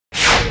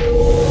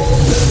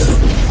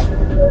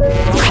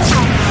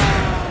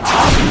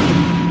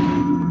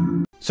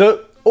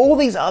So all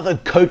these other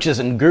coaches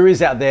and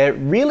gurus out there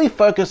really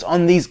focus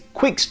on these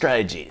quick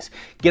strategies.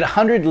 Get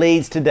 100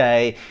 leads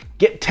today,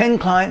 get 10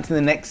 clients in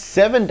the next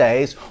 7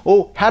 days,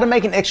 or how to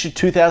make an extra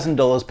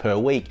 $2,000 per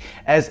week,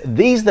 as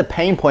these are the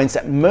pain points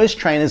that most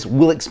trainers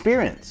will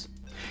experience.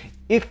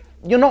 If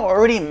you're not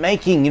already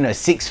making,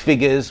 6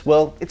 figures,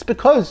 well, it's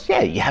because,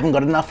 you haven't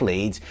got enough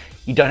leads,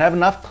 you don't have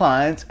enough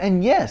clients,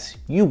 and yes,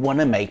 you want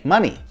to make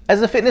money.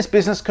 As a fitness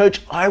business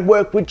coach, I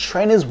work with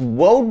trainers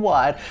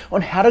worldwide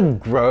on how to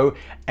grow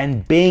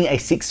and being a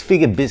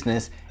 6-figure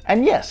business.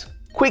 And yes,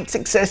 quick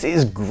success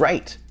is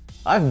great.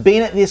 I've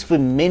been at this for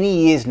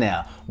many years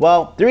now.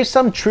 While there is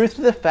some truth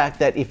to the fact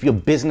that if your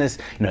business,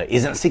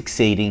 isn't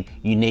succeeding,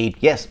 you need,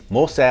 yes,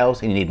 more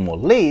sales and you need more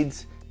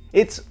leads,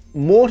 it's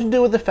more to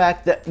do with the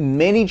fact that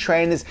many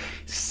trainers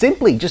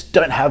simply just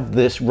don't have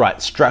this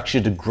right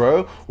structure to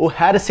grow or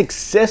how to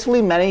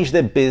successfully manage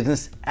their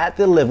business at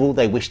the level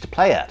they wish to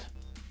play at.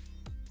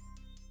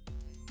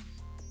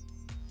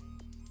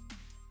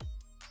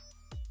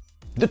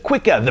 The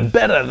quicker, the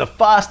better, the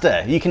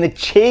faster you can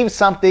achieve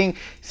something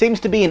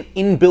seems to be an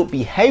inbuilt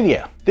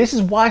behavior. This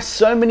is why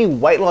so many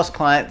weight loss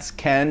clients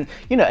can,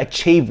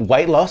 achieve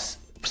weight loss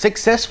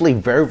successfully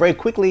very, very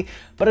quickly,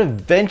 but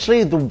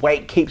eventually the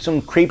weight keeps on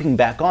creeping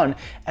back on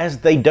as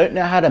they don't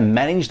know how to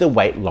manage the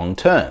weight long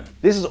term.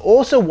 This is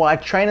also why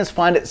trainers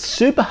find it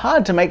super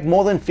hard to make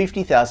more than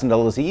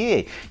 $50,000 a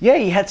year. Yeah,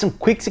 you had some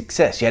quick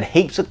success, you had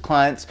heaps of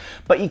clients,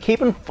 but you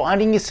keep on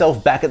finding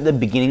yourself back at the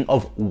beginning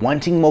of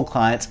wanting more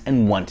clients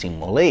and wanting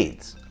more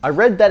leads. I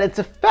read that it's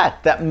a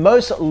fact that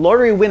most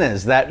lottery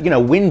winners that,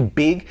 win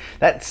big,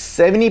 that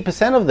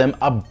 70% of them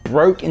are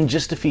broke in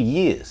just a few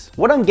years.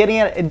 What I'm getting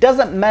at, it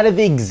doesn't matter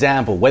the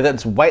example, whether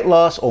it's weight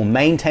loss or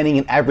maintaining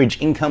an average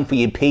income for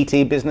your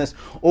PT business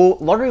or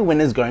lottery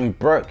winners going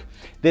broke.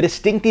 The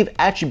distinctive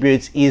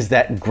attributes is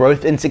that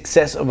growth and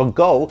success of a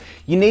goal,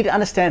 you need to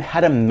understand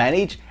how to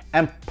manage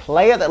and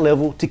play at that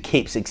level to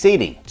keep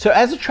succeeding. So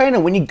as a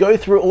trainer, when you go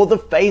through all the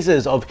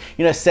phases of,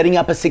 setting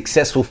up a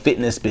successful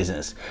fitness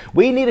business,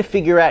 we need to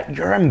figure out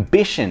your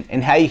ambition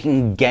and how you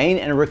can gain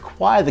and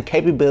require the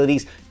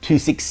capabilities to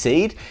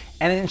succeed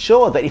and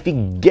ensure that if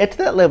you get to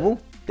that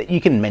level, that you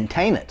can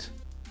maintain it.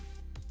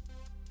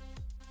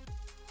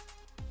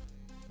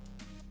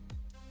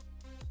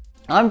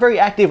 I'm very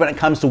active when it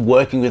comes to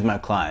working with my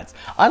clients.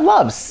 I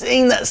love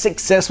seeing that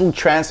successful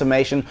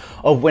transformation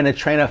of when a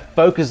trainer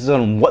focuses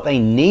on what they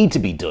need to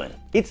be doing.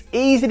 It's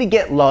easy to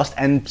get lost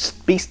and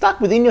be stuck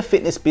within your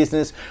fitness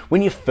business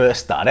when you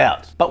first start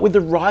out. But with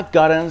the right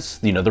guidance,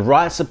 the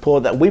right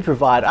support that we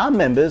provide our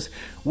members,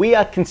 we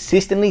are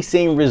consistently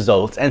seeing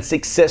results and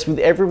success with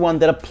everyone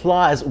that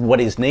applies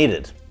what is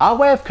needed. Our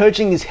way of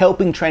coaching is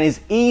helping trainers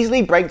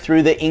easily break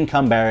through their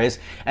income barriers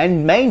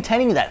and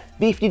maintaining that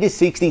 50 to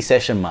 60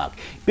 session mark,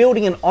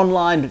 building an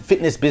online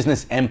fitness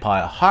business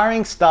empire,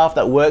 hiring staff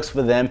that works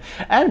for them,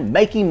 and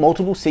making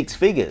multiple 6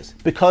 figures.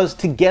 Because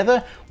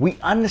together, we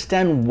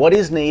understand what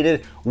is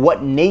needed,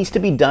 what needs to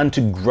be done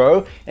to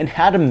grow, and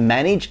how to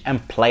manage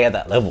and play at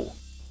that level.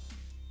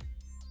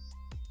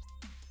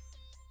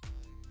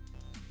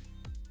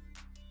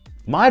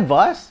 My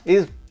advice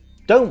is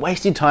don't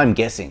waste your time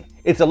guessing.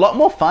 It's a lot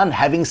more fun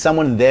having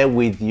someone there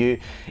with you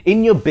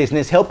in your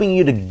business, helping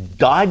you to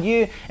guide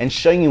you and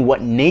showing you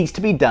what needs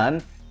to be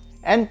done.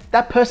 And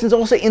that person's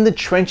also in the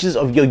trenches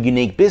of your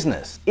unique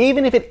business.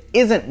 Even if it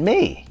isn't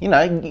me, you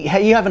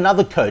have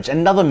another coach,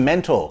 another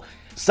mentor.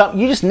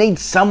 You just need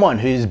someone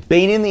who's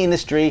been in the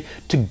industry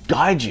to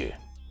guide you.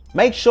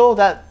 Make sure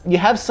that you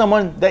have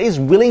someone that is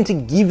willing to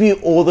give you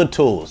all the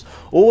tools,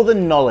 all the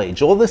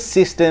knowledge, all the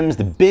systems,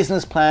 the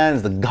business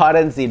plans, the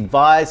guidance, the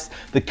advice,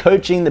 the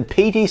coaching, the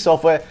PT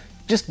software,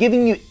 just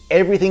giving you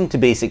everything to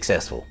be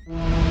successful.